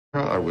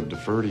I would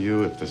defer to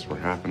you if this were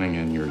happening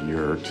in your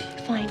yurt.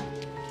 Fine.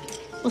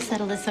 We'll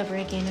settle this over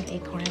a game of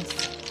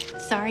acorns.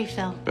 Sorry,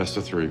 Phil. Best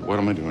of three. What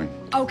am I doing?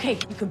 Okay,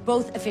 you can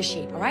both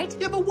officiate, all right?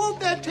 Yeah, but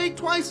won't that take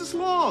twice as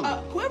long?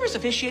 Whoever's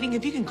officiating,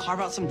 if you can carve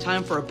out some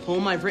time for a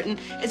poem I've written,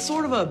 it's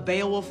sort of a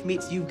Beowulf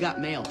meets You've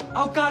Got Mail.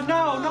 Oh, God,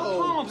 no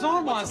poems. No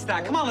one wants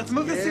that. Come on, let's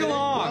move this thing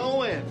along.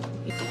 Going.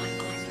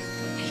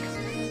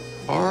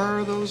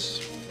 Are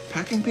those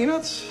packing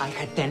peanuts? I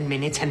had 10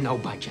 minutes and no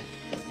budget.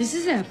 This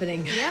is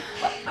happening. Yep.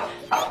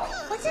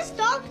 What's this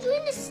dog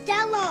doing to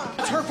Stella?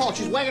 It's her fault.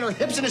 She's wagging her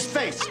hips in his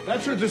face.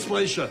 That's her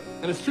dysplasia,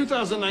 and it's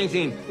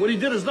 2019. What he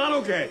did is not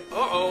okay.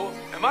 Uh-oh.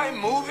 Am I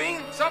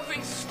moving?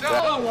 Something's stuck.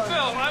 Oh,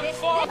 Phil, I'm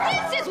falling.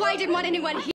 This is why I didn't want anyone here.